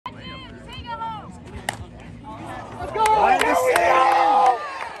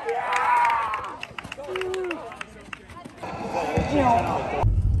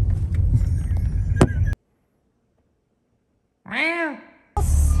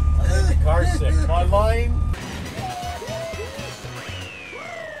car sick. My line.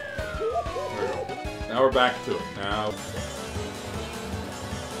 Now we're back to it. Now.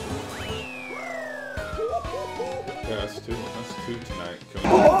 Yeah, that's two. That's two tonight. Get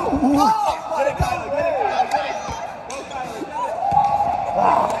it, Kyler. Get it.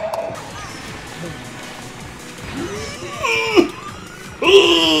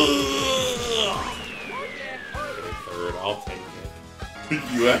 Third, I'll take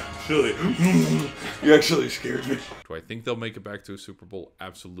it. You actually scared me. Do I think they'll make it back to a Super Bowl?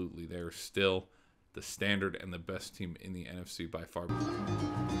 Absolutely. They're still the standard and the best team in the NFC by far.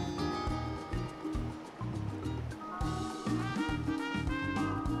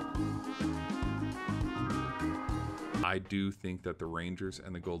 I do think that the Rangers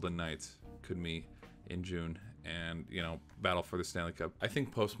and the Golden Knights could meet in June and, you know, battle for the Stanley Cup. I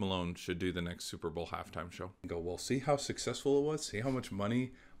think Post Malone should do the next Super Bowl halftime show. Go, well, see how successful it was? See how much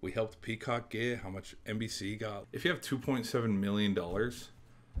money we helped Peacock get? How much NBC got? If you have $2.7 million,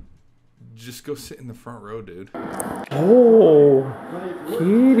 just go sit in the front row, dude. Oh,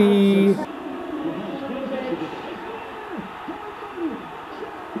 kitty.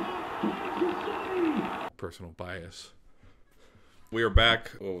 Personal bias. We are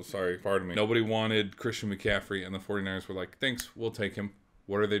back. Oh, sorry. Pardon me. Nobody wanted Christian McCaffrey, and the 49ers were like, thanks, we'll take him.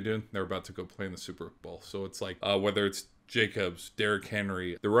 What are they doing? They're about to go play in the Super Bowl. So it's like, whether it's Jacobs, Derrick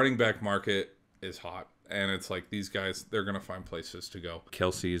Henry, the running back market is hot. And it's like these guys, they're going to find places to go.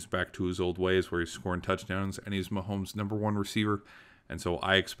 Kelsey is back to his old ways where he's scoring touchdowns, and he's Mahomes' #1 receiver. And so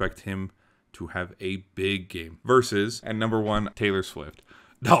I expect him to have a big game. Versus, and #1, Taylor Swift.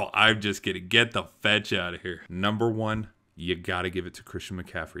 No, I'm just kidding. Get the fetch out of here. #1, you got to give it to Christian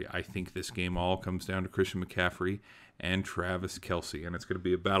McCaffrey. I think this game all comes down to Christian McCaffrey and Travis Kelce, and it's going to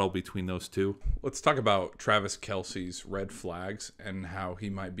be a battle between those two. Let's talk about Travis Kelce's red flags and how he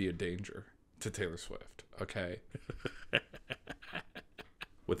might be a danger to Taylor Swift, okay?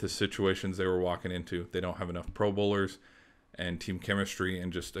 With the situations they were walking into, they don't have enough Pro Bowlers and team chemistry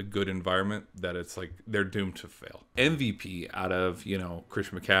and just a good environment that it's like they're doomed to fail. MVP out of, you know,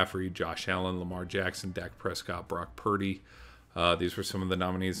 Christian McCaffrey, Josh Allen, Lamar Jackson, Dak Prescott, Brock Purdy. These were some of the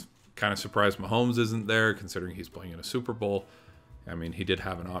nominees. Kind of surprised Mahomes isn't there considering he's playing in a Super Bowl. I mean, he did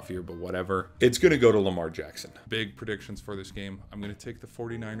have an off year, but whatever. It's going to go to Lamar Jackson. Big predictions for this game. I'm going to take the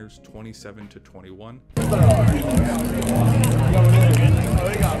 49ers 27-21.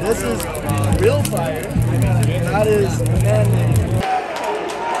 This is real fire. That is